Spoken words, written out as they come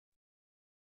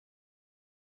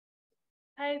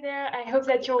Hi there, I hope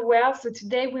that you're well. So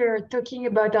today we're talking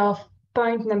about our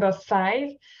point number 5,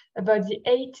 about the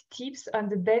 8 tips on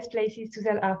the best places to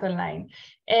sell art online.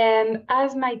 And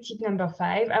as my tip number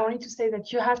 5, I wanted to say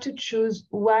that you have to choose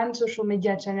one social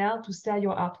media channel to sell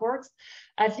your artworks,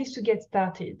 at least to get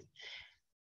started.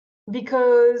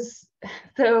 Because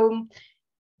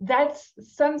that's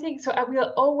something, so I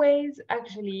will always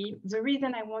the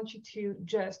reason I want you to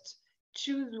just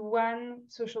choose one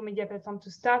social media platform to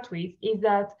start with is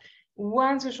that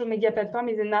one social media platform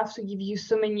is enough to give you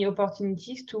so many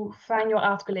opportunities to find your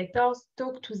art collectors,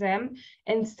 talk to them,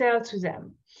 and sell to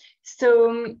them.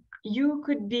 So you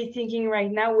could be thinking right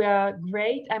now, well,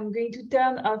 great, I'm going to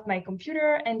turn off my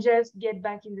computer and just get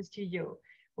back in the studio.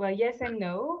 Well, yes and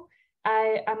no.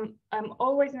 I'm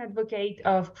always an advocate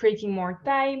of creating more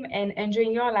time and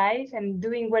enjoying your life and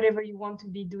doing whatever you want to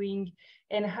be doing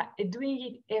and doing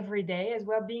it every day as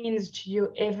well, being in the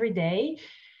studio every day.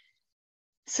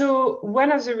 So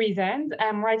one of the reasons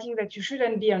I'm writing that you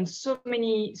shouldn't be on so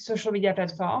many social media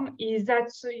platforms is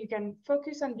that so you can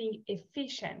focus on being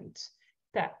efficient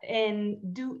and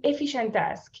do efficient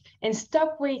tasks and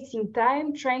stop wasting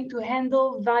time trying to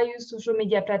handle various social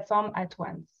media platforms at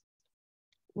once.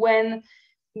 When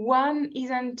one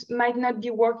might not be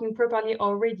working properly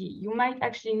already, you might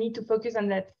actually need to focus on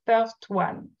that first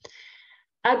one.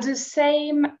 At the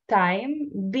same time,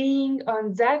 being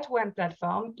on that one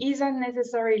platform isn't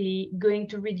necessarily going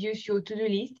to reduce your to-do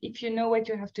list if you know what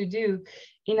you have to do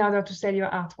in order to sell your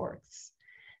artworks.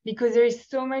 Because there is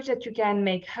so much that you can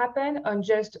make happen on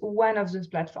just one of those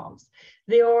platforms.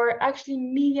 There are actually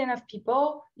millions of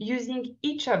people using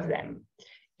each of them.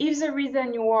 If the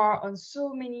reason you are on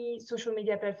so many social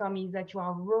media platforms is that you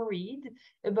are worried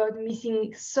about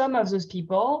missing some of those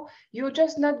people, you're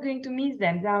just not going to miss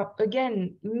them. There are,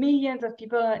 again, millions of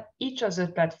people on each of those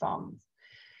platforms.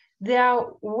 There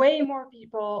are way more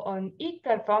people on each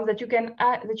platform that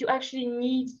you actually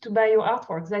need to buy your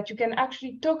artworks, that you can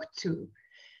actually talk to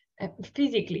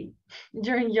physically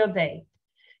during your day.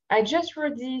 I just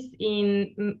wrote this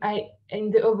in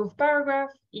the above paragraph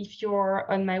if you're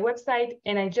on my website,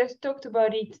 and I just talked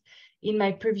about it in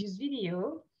my previous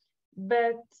video.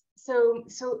 But so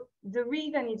the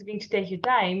reason it's going to take you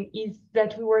time is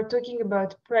that we were talking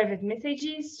about private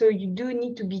messages. So you do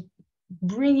need to be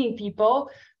bringing people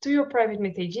to your private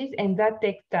messages, and that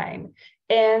takes time.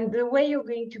 And the way you're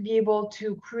going to be able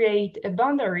to create a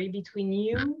boundary between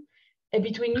you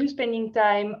spending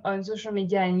time on social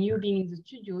media and you being in the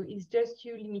studio is just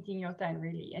you limiting your time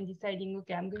really and deciding,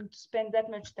 okay, I'm going to spend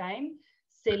that much time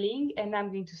selling and I'm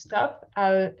going to stop.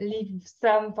 I'll leave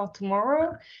some for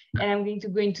tomorrow and I'm going to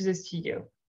go into the studio.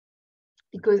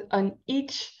 Because on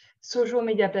each social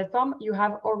media platform, you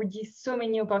have already so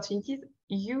many opportunities.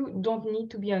 You don't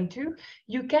need to be on two.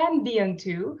 You can be on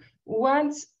two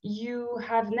once you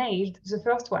have nailed the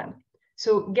first one.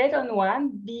 So get on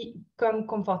one, become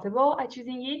comfortable at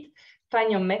using it, find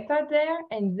your method there,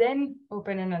 and then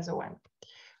open another one.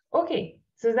 Okay,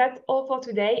 so that's all for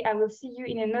today. I will see you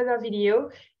in another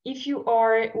video. If you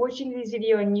are watching this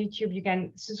video on YouTube, you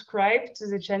can subscribe to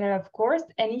the channel, of course.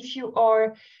 And if you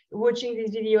are watching this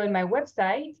video on my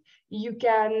website, you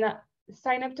can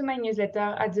sign up to my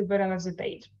newsletter at the bottom of the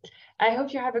page. I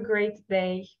hope you have a great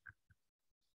day.